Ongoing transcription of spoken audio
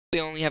We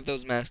only have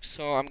those masks,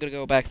 so I'm gonna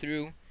go back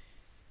through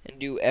and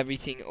do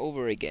everything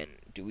over again.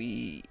 Do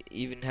we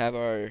even have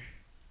our...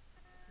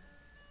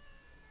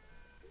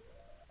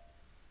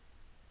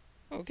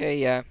 Okay,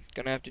 yeah,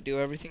 gonna have to do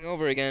everything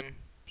over again.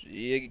 See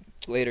you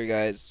later,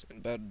 guys, in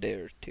about a day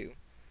or two.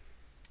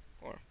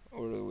 Or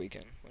over the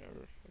weekend,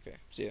 whatever. Okay,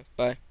 see ya.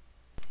 Bye.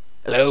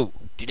 Hello,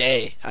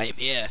 today I am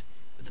here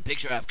with a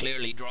picture I've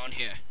clearly drawn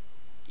here.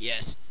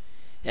 Yes,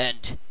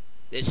 and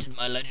this is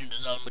my Legend of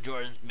Zelda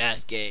Majora's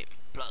Mask game.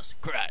 Plus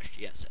Crash.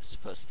 Yes, I'm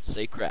supposed to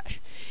say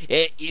Crash.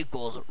 It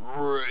equals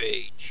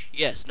Rage.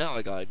 Yes, now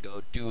I gotta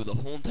go do the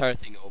whole entire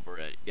thing over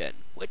again.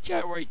 Which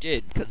I already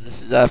did, because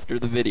this is after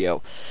the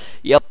video.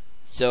 Yep,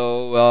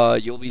 so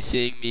you'll be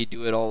seeing me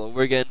do it all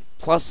over again.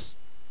 Plus,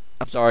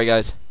 I'm sorry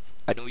guys,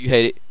 I know you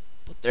hate it,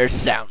 but there's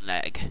sound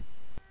lag.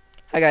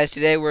 Hi guys,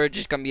 today we're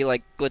just gonna be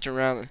like glitching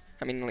around,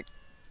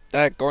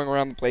 going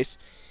around the place,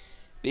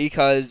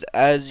 because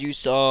as you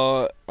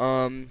saw,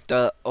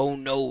 the oh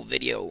no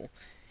video,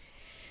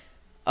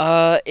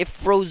 it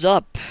froze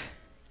up.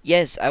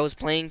 Yes, I was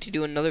planning to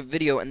do another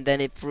video and then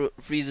it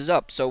freezes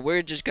up, so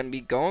we're just gonna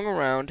be going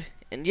around,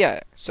 and yeah,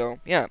 so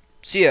yeah,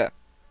 see ya.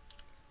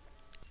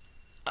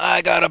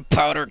 I got a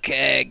powder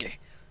keg.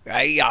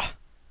 Yeah.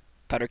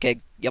 Powder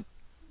keg, yep,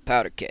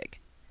 powder keg.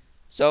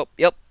 So,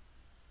 yep,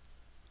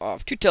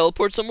 off to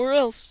teleport somewhere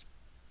else.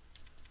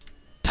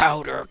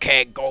 Powder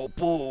keg go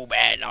boom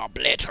and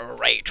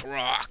obliterate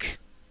rock.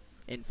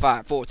 In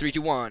 5, 4, 3,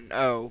 2, 1.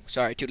 Oh,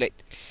 sorry, too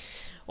late.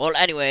 Well,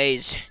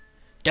 anyways,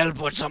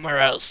 teleport somewhere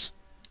else.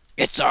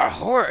 It's our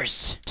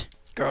horse.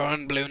 Girl,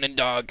 balloon and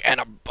dog, and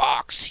a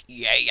box.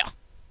 Yeah.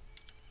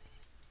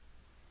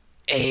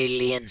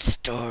 Alien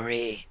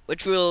story.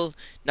 Which we'll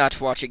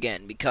not watch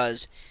again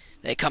because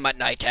They come at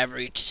night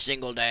every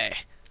single day.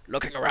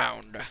 Looking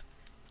around.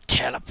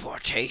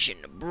 Teleportation.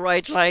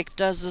 bright like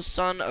does the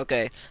sun.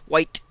 Okay,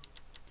 white.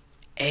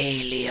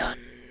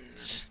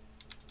 Aliens.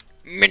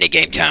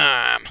 Minigame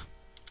time.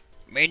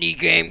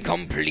 Minigame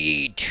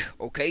complete.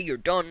 Okay, you're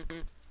done.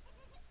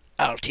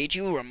 I'll teach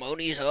you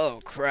Ramoni's. Oh,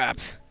 crap.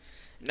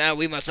 Now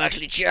we must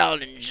actually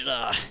challenge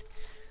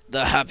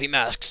the Happy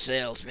Mask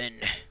Salesman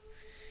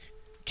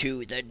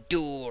to the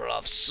duel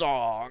of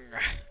song.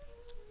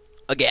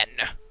 Again.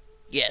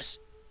 Yes.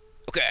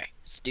 Okay,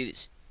 let's do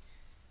this.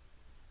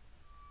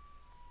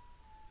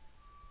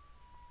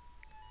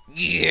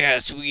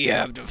 Yes, we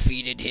have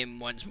defeated him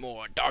once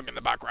more. Dog in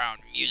the background,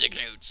 music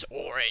notes,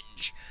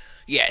 orange.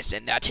 Yes,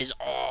 and that is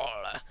all.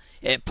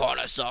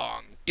 Epona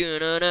song.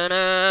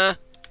 Da-na-na-na.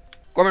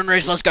 Gorman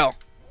race, let's go.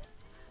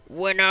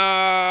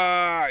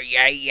 Winner!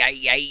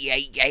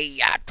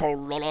 Yeah.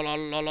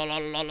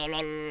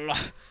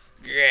 Trollolololololololol.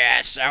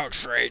 Yes,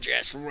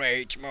 outrageous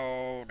rage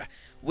mode.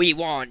 We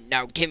won.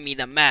 Now give me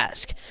the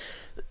mask.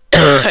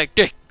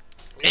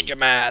 Ninja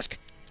mask.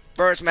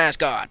 First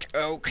mascot.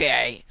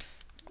 Okay.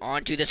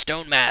 On to the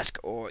stone mask.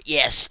 Or,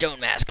 yes, stone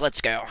mask.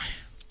 Let's go.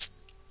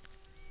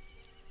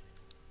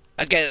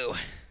 Let's go.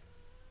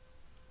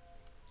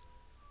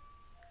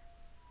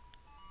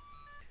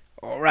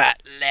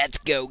 Alright, let's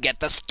go get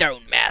the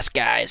stone mask,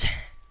 guys.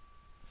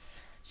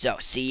 So,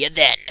 see you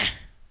then.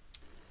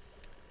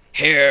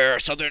 Here,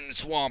 southern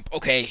swamp.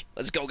 Okay,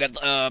 let's go get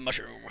the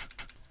mushroom.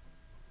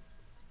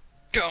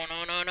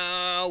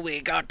 No,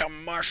 we got the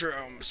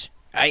mushrooms.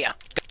 Hiya.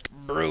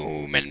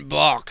 Broom and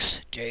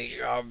box.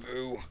 Deja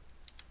vu.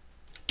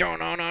 No,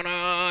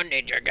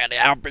 ninja got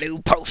our blue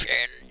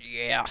potion.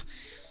 Yeah.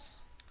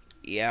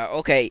 Yeah,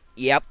 okay,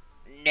 yep.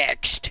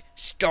 Next,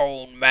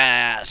 stone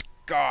mask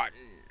gotten.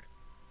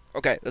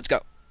 Okay, let's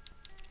go.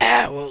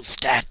 Owl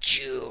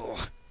statue.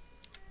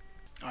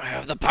 I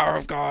have the power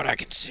of God. I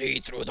can see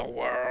through the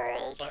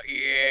world.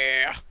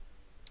 Yeah.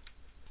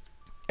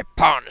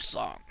 Epona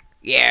song.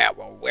 Yeah,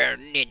 we'll wear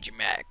ninja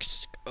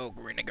mask. Oh,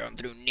 we're gonna go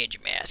through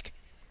ninja mask.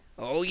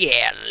 Oh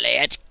yeah,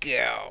 let's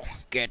go.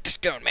 Get the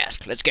stone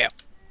mask. Let's go.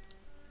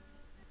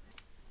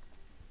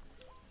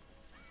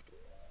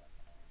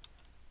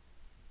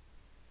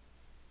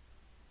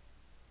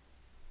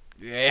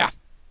 Yeah.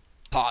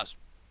 Pause.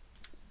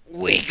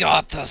 We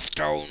got the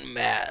stone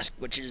mask,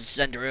 which is the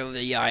center of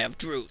the eye of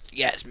truth.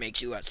 Yes,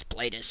 makes you as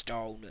plate as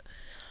stone.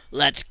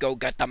 Let's go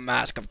get the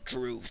mask of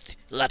truth.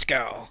 Let's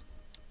go.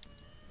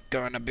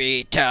 Gonna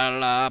be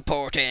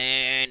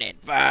teleporting in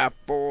 5,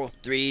 4,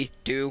 3,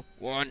 2,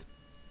 1.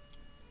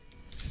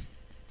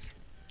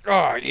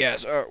 Oh,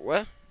 yes. Oh,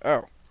 what?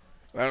 Oh.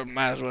 Well,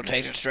 might as well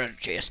take the treasure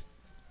chest.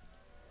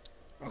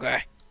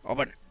 Okay.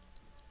 Open.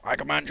 I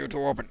command you to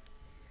open.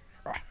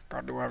 Oh,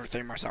 gotta do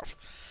everything myself.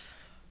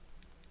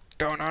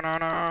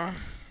 No.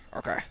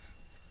 Okay.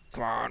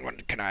 Come on, when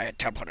can I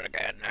teleport it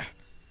again?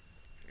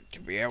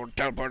 To be able to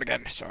teleport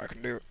again, so I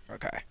can do...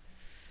 Okay.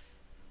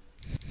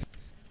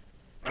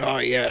 Oh,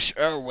 yes.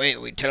 Oh,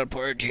 wait, we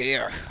teleported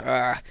here.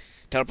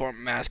 Teleport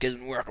mask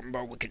isn't working,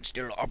 but we can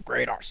still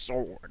upgrade our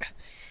sword.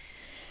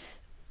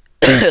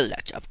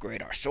 Let's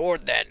upgrade our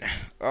sword, then.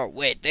 Oh,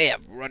 wait, they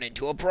have run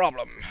into a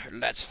problem.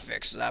 Let's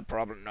fix that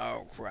problem.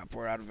 Oh, crap,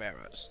 we're out of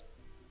arrows.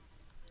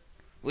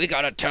 We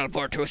gotta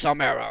teleport to some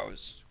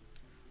arrows.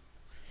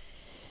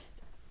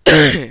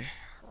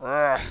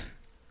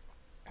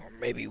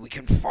 maybe we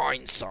can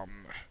find some.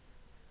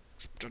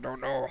 I don't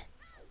know.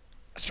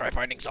 Let's try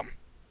finding some.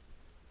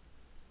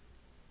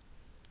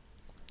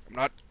 I'm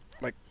not,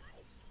 like...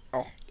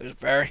 Oh, there's a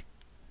fairy.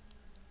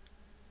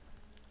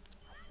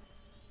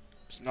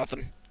 There's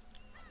nothing.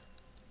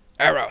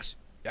 Arrows.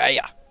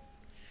 Yeah.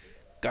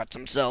 Got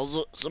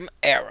some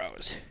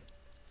arrows.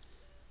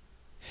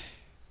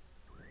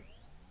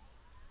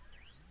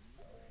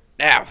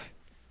 Now,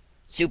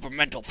 super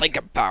mental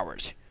thinking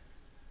powers.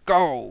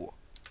 Go!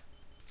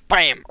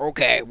 Bam!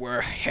 Okay,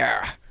 we're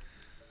here.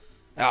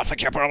 I'll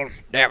fix your problem.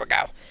 There we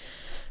go.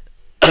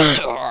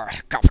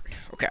 Coughing.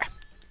 Okay.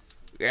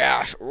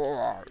 Yes.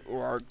 Oh,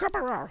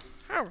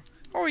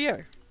 yeah.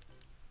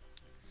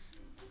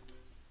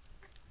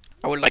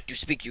 I would like to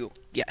speak to you.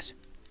 Yes.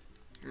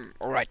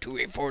 Alright, to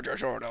reforge your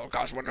sword, it'll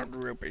cost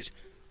 100 rupees.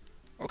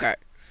 Okay.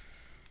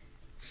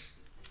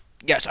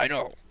 Yes, I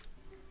know.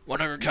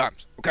 100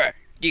 times. Okay,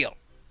 deal.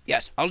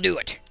 Yes, I'll do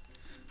it.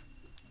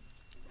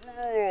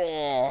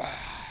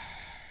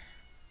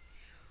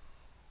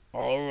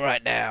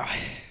 Alright now.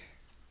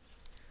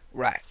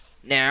 Right,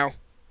 now,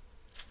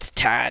 it's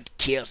time to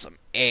kill some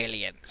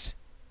aliens.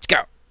 Let's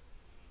go.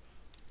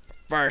 But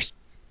first,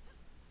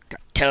 got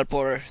a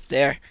teleporter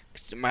there.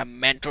 My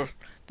mental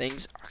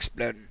things are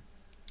exploding.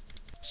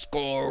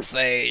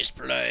 Skullface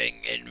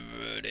playing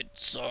inverted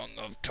Song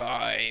of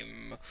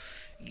Time.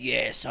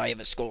 Yes, I have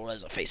a skull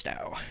as a face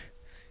now.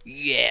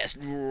 Yes,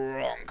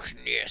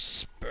 drunkenness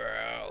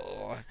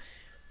spell.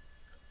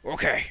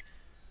 Okay,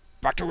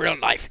 back to real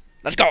life.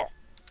 Let's go.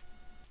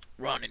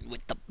 Running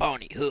with the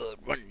Bonnie Hood,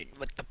 running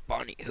with the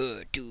Bonnie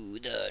Hood to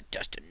the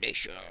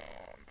destination.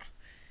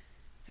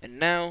 And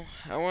now,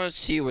 I want to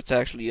see what's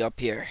actually up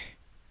here.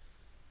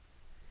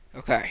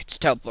 Okay, it's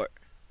teleport.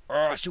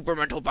 Oh, super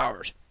mental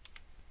powers.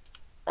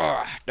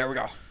 Oh, there we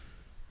go.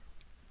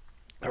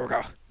 There we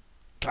go.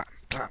 Climb.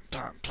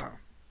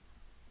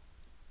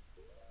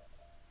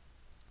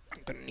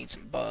 I'm gonna need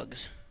some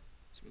bugs.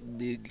 Some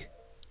big.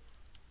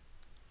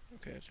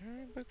 Okay, is there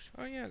any bugs?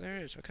 Oh yeah, there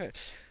is. Okay.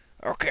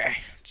 Okay,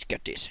 let's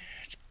get these.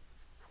 Let's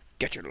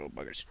get your little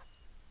buggers.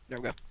 There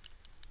we go.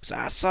 So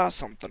I saw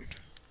something.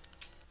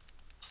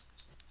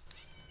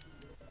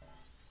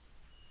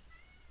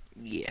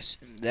 Yes,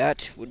 and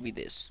that would be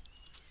this.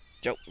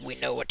 So we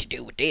know what to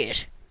do with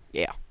this.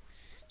 Yeah.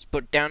 Let's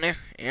put it down there,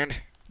 and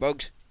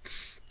bugs,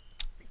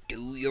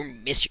 do your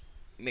mission.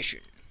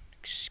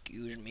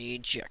 Excuse me,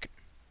 checking.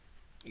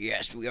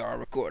 Yes, we are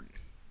recording.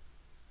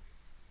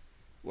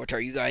 What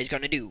are you guys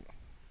gonna do?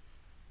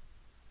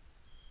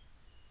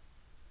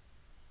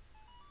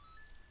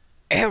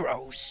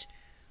 Arrows?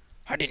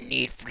 I didn't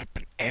need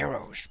flipping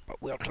arrows,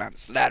 but we'll climb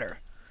this ladder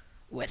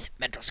with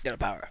mental skill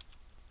power.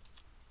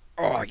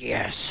 Oh,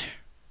 yes.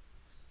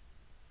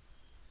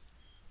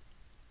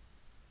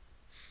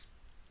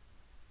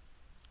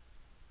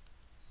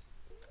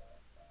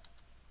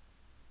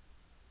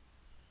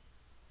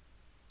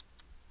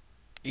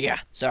 Yeah,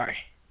 sorry.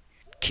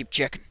 Keep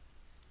checking.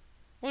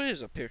 What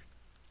is up here?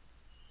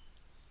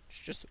 It's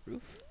just a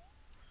roof?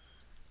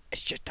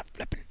 It's just a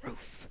flipping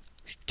roof.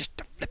 It's just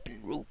a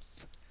flipping roof.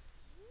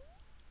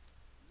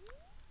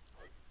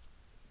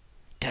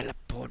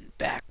 Teleporting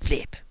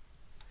backflip.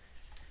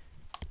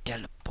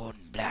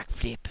 Teleporting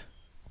backflip.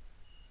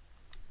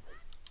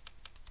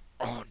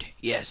 And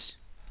yes.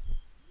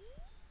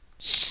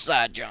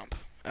 Side jump.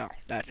 Oh,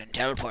 that didn't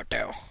teleport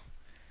though.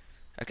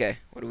 Okay,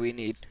 what do we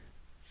need?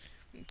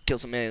 Kill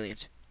some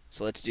aliens.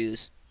 So let's do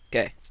this.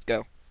 Okay, let's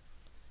go.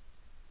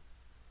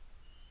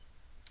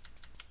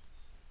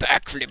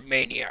 Backflip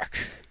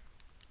maniac.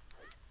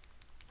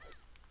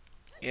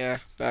 Yeah,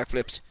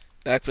 backflips.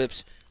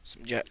 Backflips.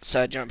 Some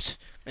side jumps.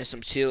 And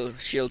some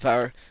shield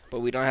power.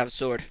 But we don't have a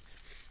sword.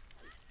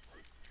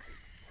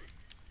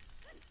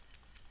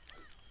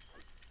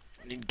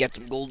 Need to get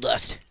some gold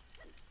dust.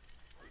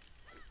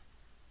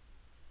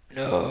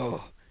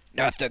 No,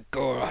 not the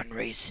Goron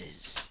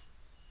races.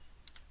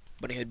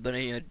 Bunny Hood,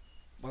 Bunny Hood,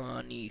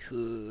 Bunny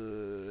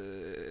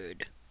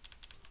Hood.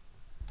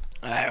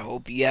 I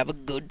hope you have a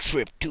good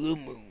trip to the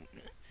moon.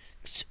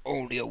 It's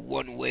only a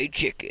one-way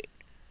ticket.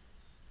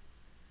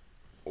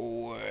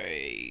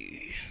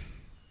 Oi.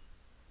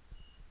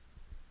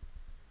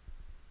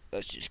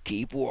 Let's just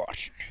keep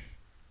watching.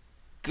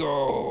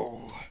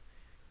 Go.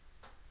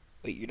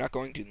 Wait, you're not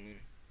going to the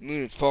moon. The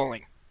moon is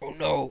falling. Oh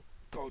no.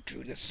 Go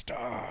to the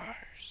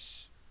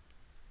stars.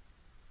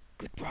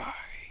 Goodbye.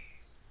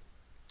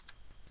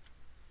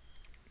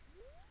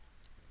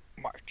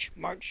 March,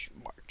 march,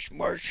 march,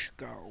 march.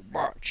 Go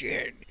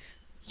marching.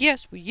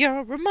 Yes, we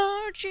are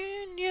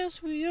marching.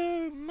 Yes, we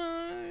are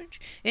march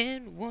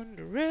in one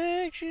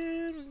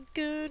direction.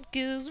 God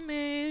kills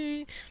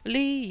me,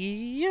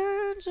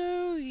 aliens.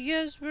 So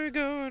yes, we're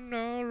going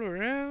all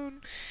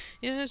around.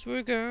 Yes,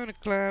 we're gonna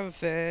climb a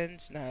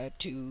fence. Not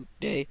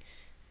today.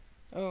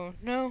 Oh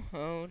no,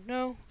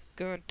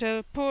 gonna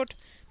teleport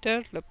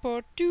to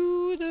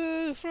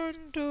the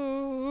front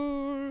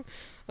door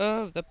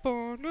of the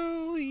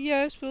porno.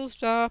 Yes, we'll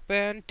stop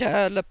and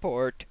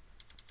teleport.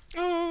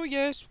 Oh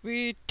yes,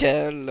 we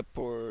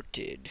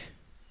teleported.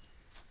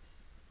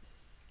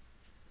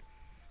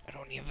 I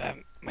don't even have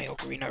my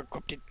ocarina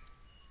equipped.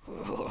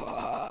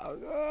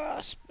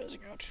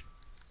 Spazzing out.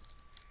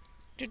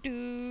 Do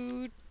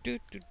do do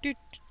do do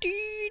do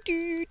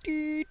do do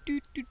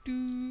do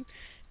do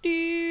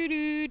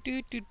do do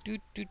do do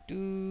do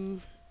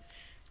do.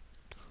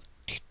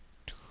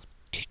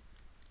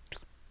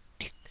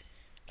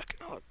 Look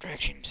in all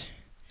directions.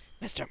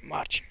 Let's start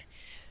marching,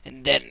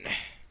 and then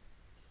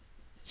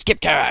skip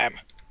time.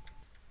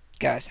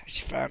 Guys, I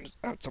just found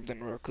out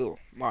something real cool.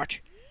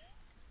 March.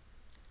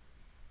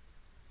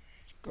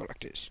 Go like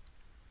this.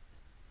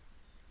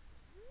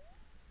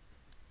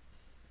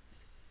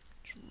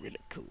 It's really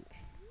cool.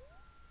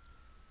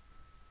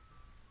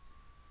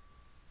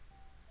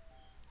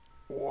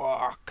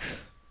 Walk.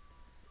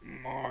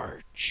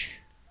 March.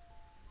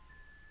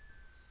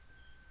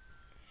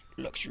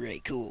 Looks really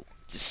cool.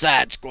 It's a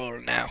side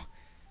scroller now.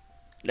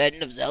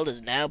 Legend of Zelda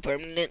is now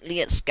permanently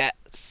a side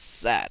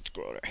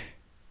scroller.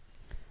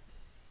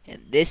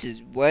 And this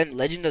is when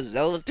Legend of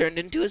Zelda turned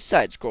into a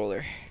side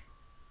scroller.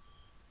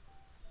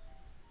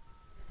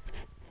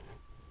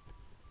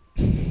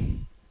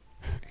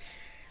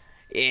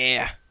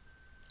 Yeah.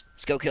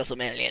 Let's go kill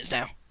some aliens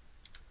now.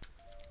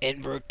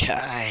 Invert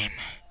time.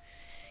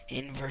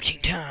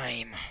 Inverting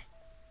time.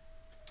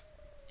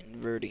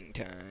 Inverting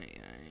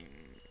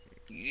time.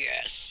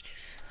 Yes.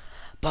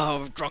 Power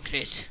of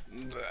drunkenness.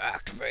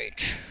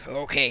 Activate.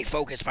 Okay,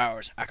 focus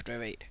powers.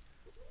 Activate.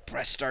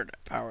 Press start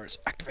powers.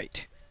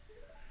 Activate.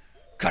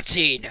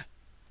 Cutscene.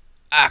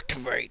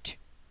 Activate.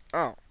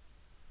 Oh.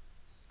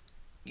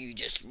 You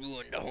just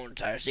ruined the whole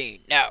entire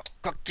scene. Now,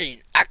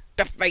 cutscene.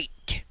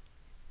 Activate.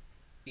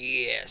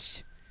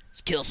 Yes.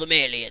 Let's kill some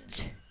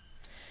aliens.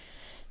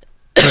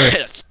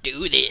 Let's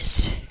do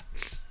this.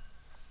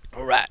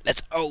 Alright,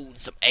 let's own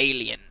some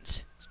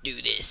aliens. Let's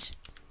do this.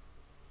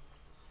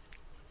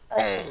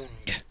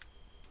 Owned.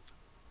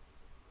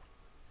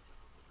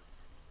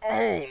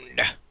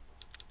 Owned.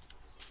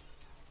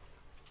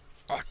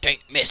 Oh, dang,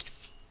 missed.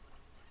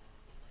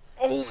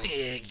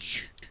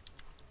 Ownage.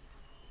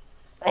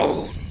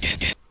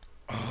 Owned.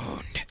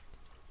 Owned.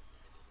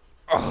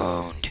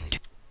 Owned.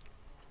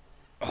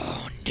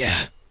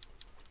 Owned.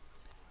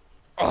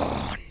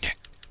 Owned.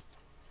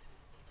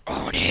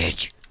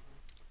 Ownage.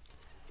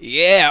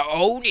 Yeah,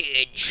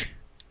 ownage.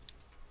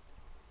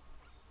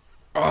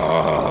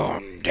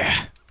 Owned.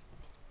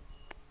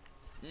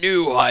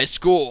 New high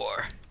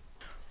score.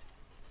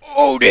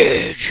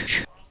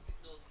 Ownage.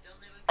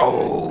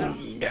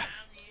 Owned.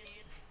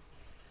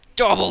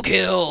 Double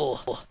kill.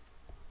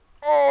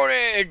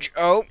 Ownage.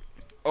 Oh.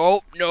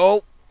 Oh,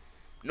 no.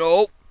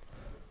 No.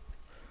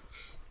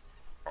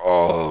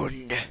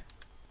 Owned.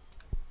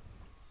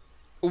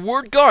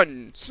 Word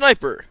gun.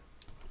 Sniper.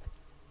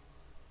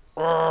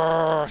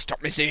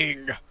 Stop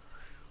missing.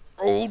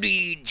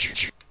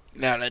 Oldage.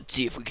 Now let's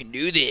see if we can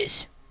do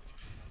this.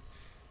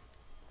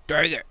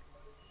 Dang it.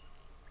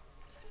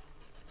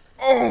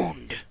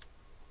 Owned.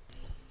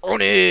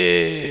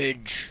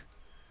 Ownage.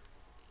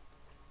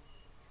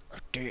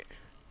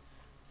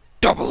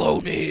 Double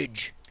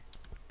ownage.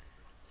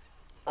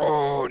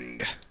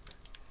 Owned.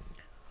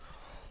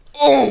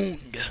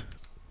 Owned.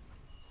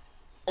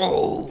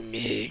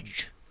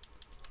 Ownage.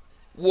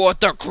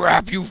 What the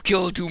crap, you've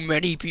killed too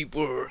many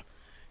people.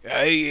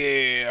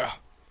 Yeah.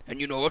 And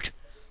you know what?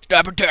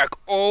 Stab attack.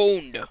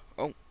 Owned.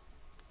 Oh.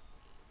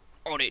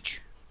 Ownage.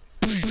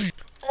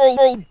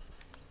 Oh.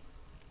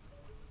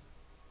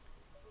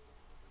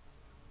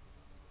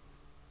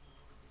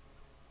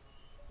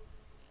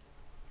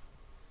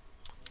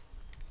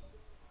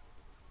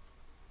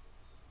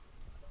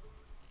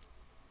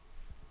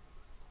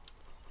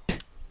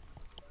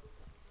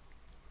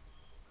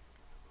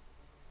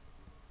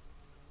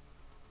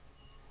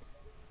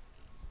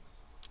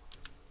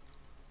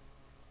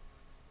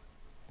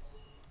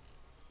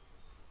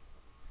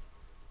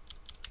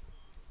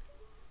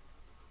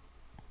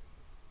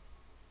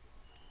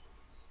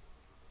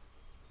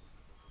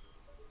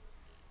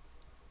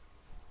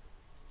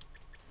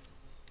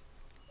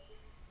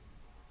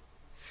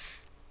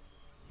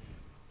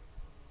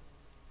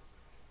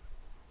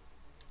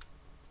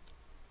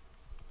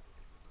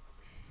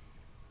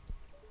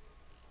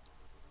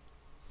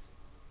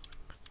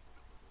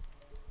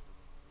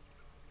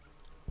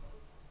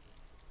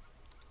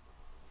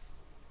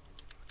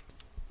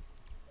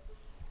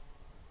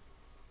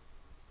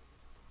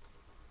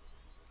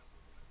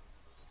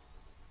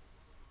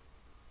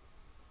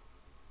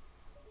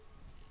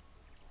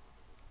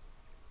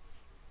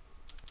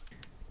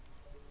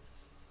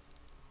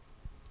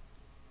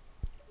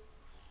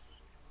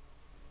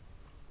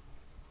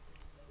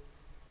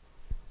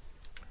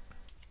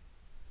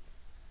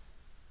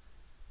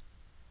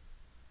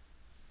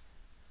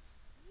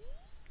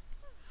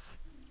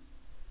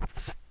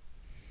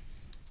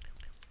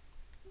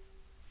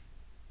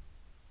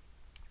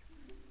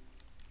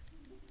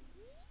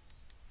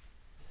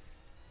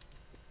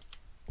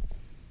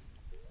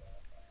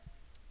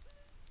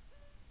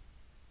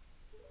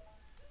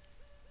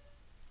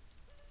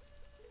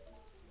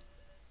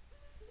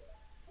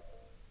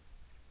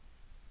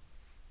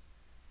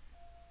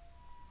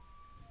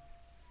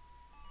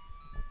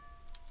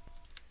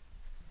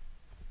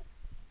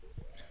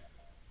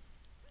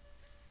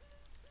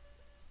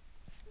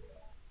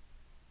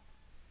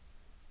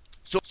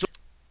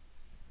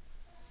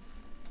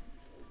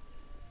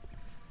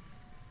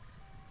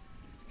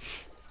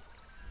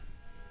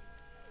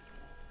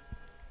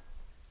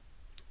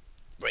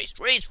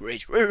 Race,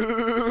 race,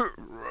 race.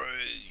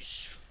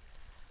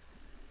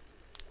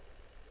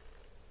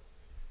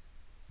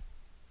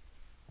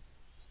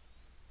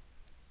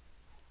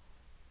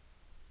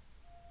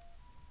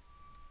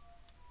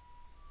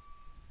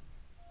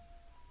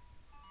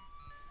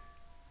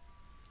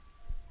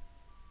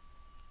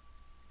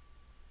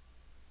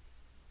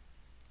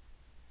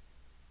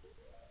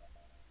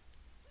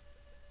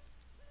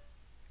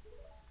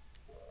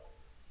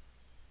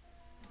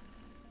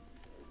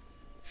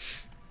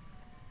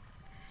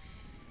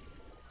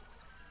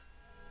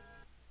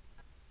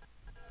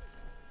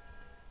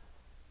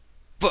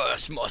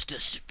 First must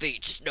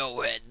defeat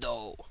Snowhead,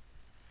 though.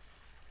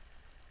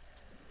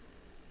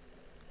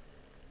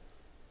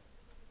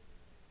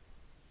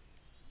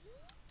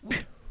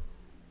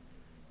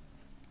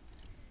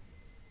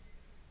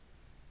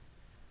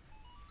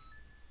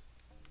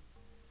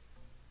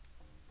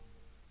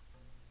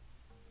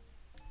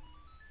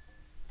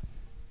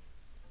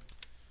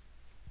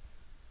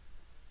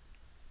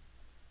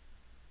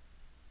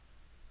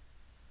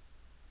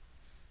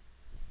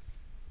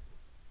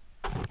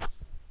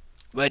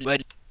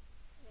 Wait.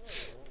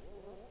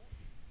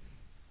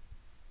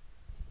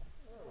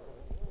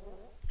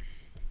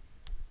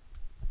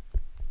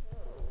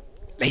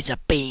 Laser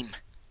beam.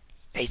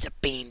 Laser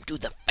beam to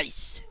the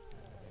face.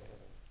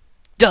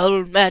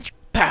 Dull magic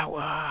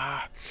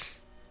power.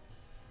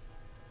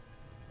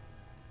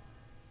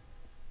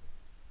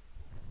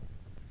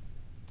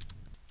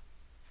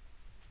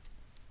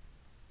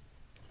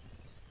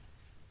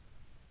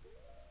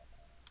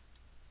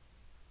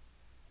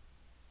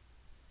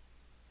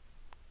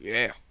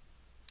 Yeah.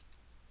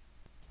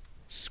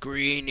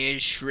 Screen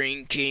is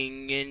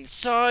shrinking in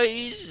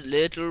size.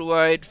 Little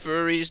white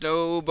furry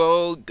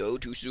snowball go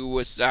to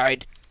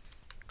suicide.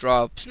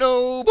 Drop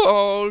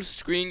snowball.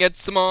 Screen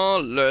gets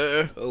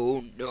smaller.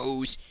 Oh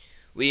no.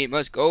 We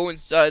must go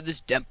inside this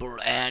temple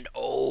and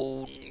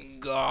oh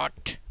god.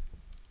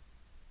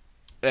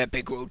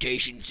 Epic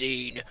rotation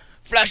scene.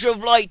 Flash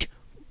of light.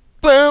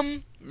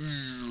 Bam.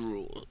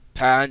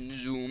 Pan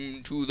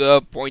zoom to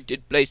the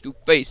pointed place to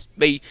face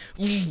me.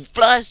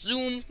 Flash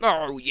zoom.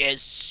 Oh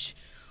yes.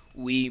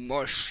 We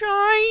must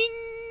shine.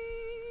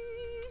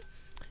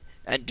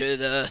 Enter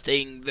the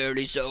thing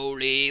very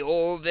slowly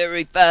or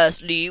very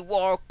fastly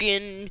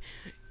walking.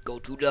 Go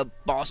to the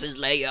boss's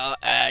lair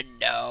and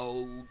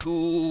now to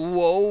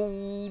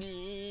own.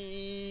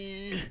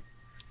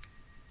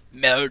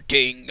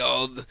 Melting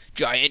of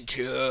giant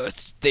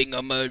earth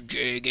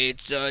thingamajig.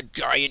 It's a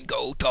giant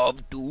goat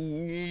of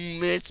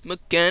doom. It's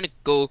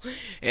mechanical,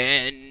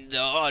 and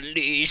the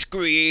unleashed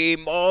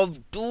scream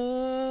of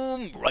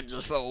doom runs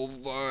us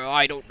over.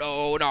 I don't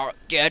know, not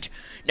yet.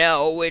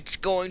 Now it's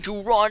going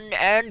to run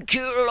and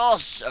kill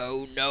us.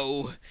 Oh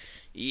no.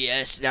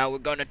 Yes, now we're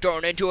gonna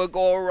turn into a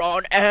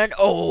Goron and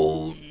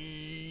own.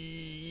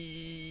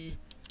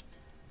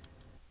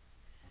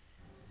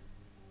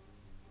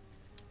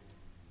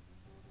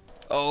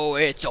 Oh,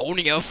 it's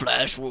only a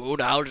flesh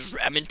wound. I'll just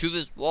ram into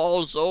this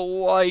wall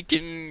so I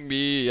can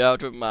be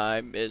out of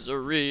my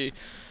misery.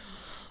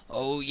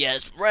 Oh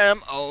yes,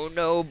 ram. Oh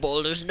no,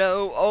 boulders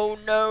no. Oh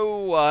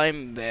no,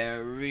 I'm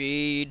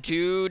buried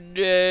today.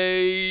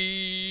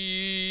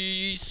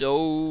 So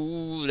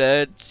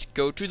let's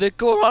go to the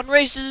Goron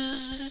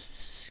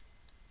races.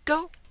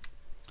 Go.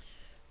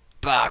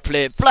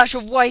 Backflip, flash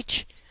of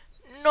white.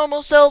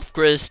 Normal self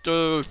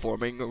crystal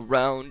forming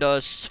around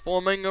us,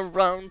 forming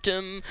around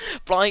him,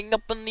 flying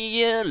up in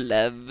the air,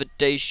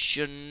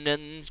 levitation,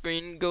 and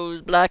screen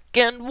goes black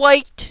and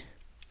white.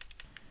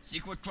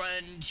 Secret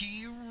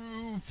 20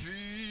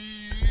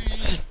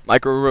 rupees.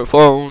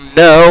 Microphone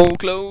now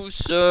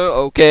closer.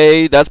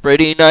 Okay, that's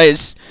pretty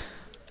nice.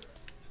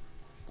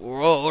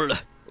 Roll,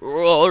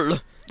 roll.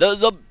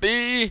 There's a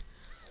bee.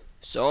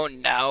 So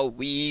now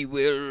we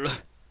will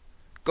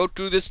go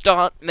to the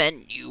start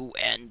menu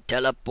and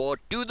teleport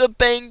to the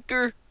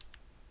banker.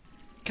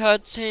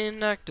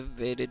 Cutscene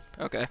activated.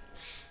 Okay.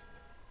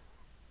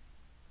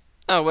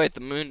 Oh wait, the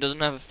moon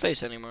doesn't have a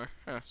face anymore.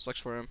 Oh, sucks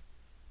for him.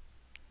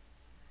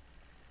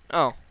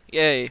 Oh,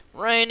 yay.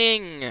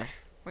 Raining!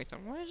 Wait,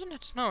 then why isn't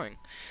it snowing?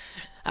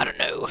 I don't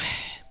know.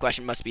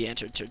 Question must be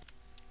answered to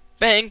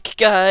bank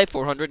guy.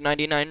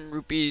 499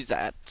 rupees.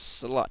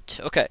 That's a lot.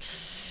 Okay.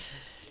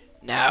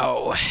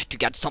 Now, to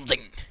get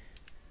something.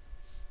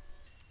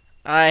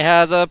 I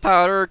has a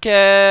powder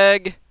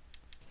keg.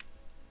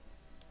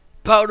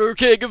 Powder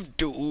keg of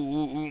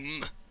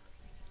doom.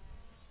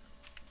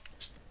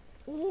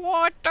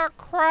 What the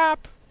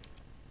crap?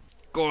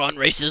 Goron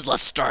races,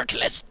 let's start.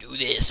 Let's do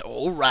this.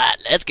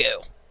 Alright, let's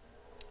go.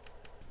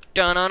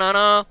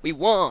 Da-na-na-na. We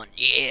won.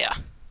 Yeah.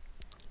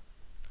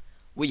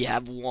 We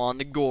have won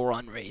the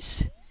Goron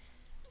race.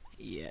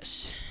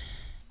 Yes.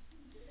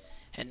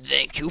 And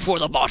thank you for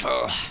the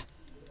bottle.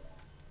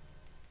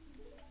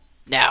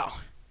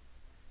 Now,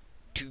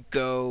 to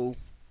go.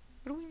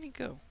 Where do we need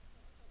to go?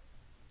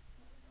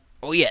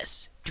 Oh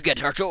yes, to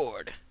get our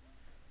sword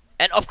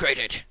and upgrade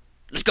it.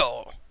 Let's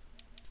go.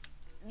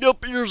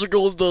 Yep, here's a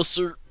gold dust,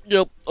 sir.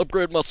 Yep,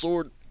 upgrade my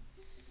sword.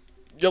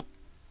 Yep.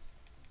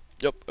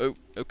 Oh,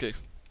 okay.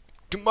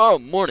 tomorrow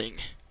morning.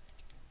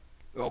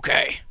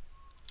 Okay.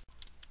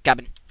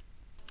 Cabin.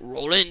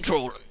 Rollin'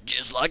 trollin',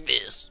 just like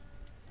this.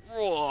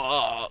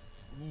 Oh,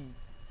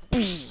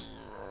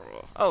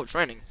 it's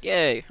raining.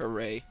 Yay,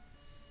 hooray.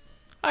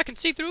 I can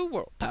see through a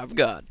world. Power of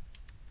God.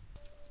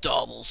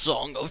 Double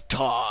song of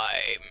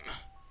time.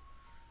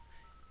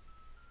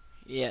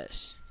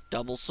 Yes,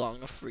 double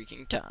song of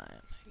freaking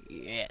time.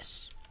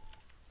 Yes.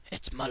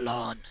 It's my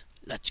lawn.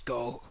 Let's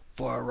go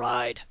for a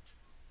ride.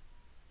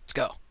 Let's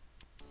go.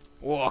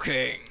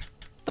 Walking.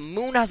 The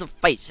moon has a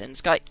face and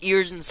it's got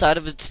ears inside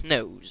of its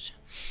nose.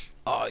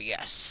 Oh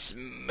yes,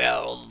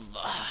 smell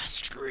the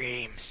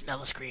scream. Smell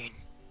the screen.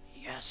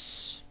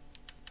 Yes.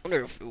 I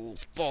wonder if it will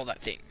follow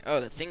that thing. Oh,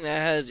 the thing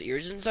that has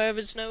ears inside of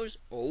its nose?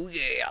 Oh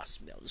yeah,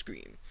 smell the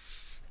scream.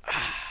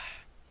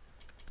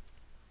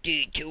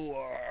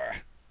 Detour.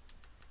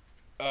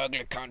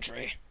 Ugly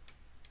country.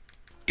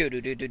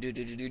 It's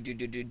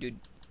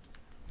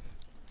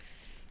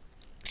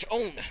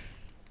own.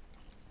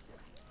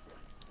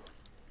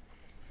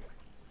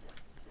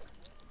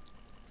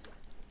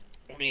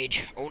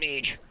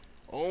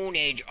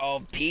 Ownage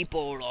of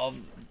people,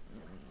 of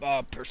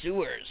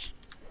pursuers.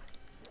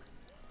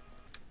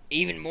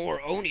 Even more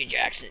ownage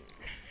action.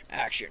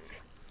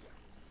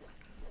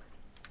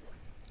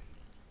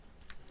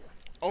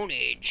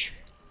 Ownage.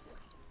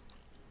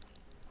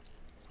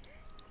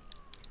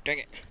 Dang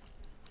it.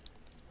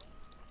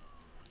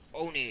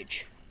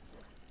 Ownage.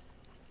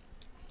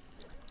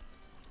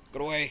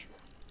 Get away.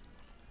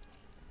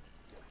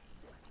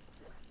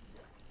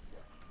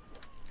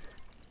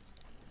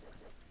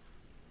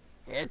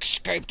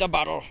 Escape the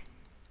battle.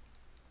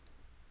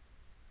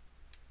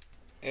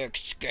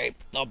 Escape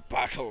the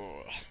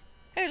battle.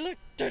 Hey, look,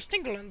 there's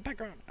Tingle in the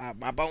background.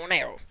 My bow and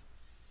arrow.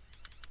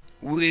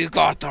 We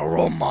got the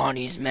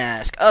Romani's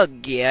mask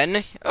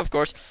again, of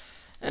course.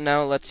 And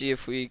now let's see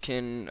if we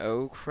can.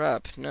 Oh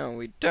crap! No,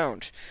 we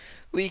don't.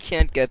 We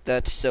can't get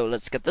that. So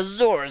let's get the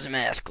Zora's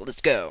mask.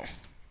 Let's go.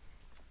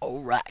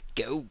 Alright,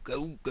 go,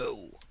 go,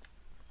 go.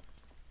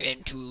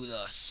 Into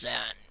the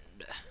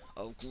sand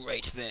of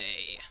Great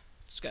Bay.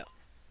 Let's go.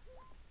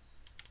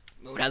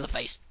 Moon has a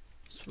face.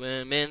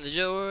 Swim in the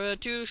Jora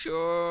to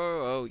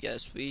shore. Oh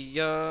yes, we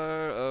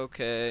are.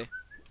 Okay.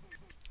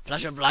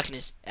 Flash of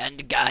blackness and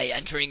a guy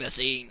entering the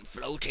scene,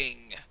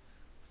 floating.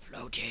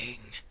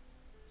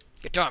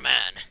 Guitar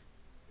man.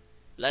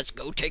 Let's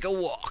go take a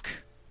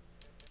walk.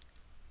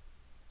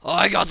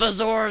 I got the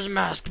Zora's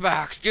mask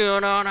back.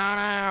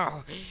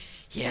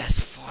 Yes,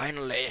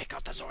 finally, I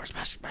got the Zora's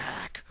mask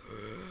back.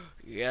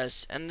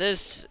 Yes, and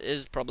this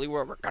is probably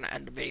where we're gonna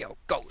end the video.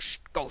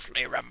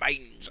 Ghostly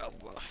remains of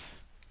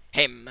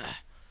him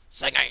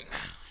singing.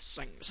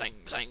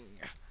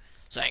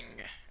 Sing.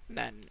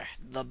 Then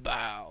the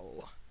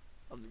bow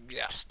of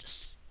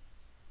justice.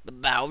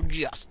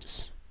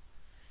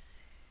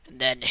 And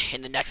then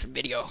in the next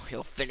video,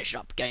 he'll finish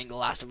up getting the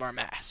last of our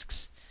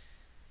masks.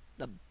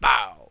 The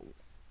bow,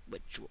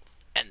 which will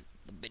end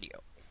the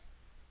video.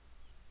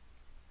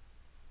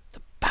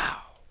 The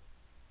bow.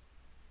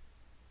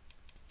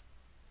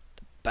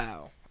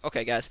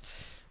 Okay, guys,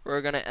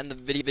 we're gonna end the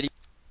video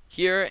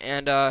here,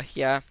 and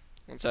yeah,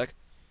 one sec.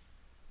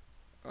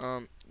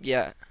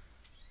 Yeah.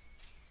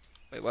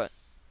 Wait, what?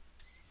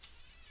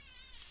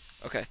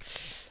 Okay.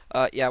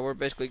 Yeah, we're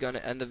basically gonna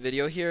end the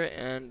video here,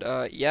 and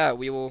yeah,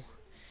 we will.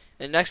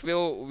 In the next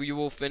video, we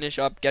will finish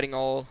up getting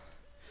all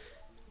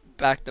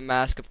back the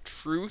Mask of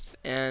Truth,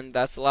 and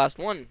that's the last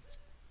one.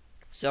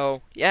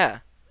 So yeah.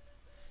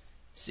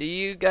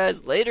 See you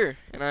guys later,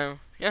 and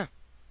yeah.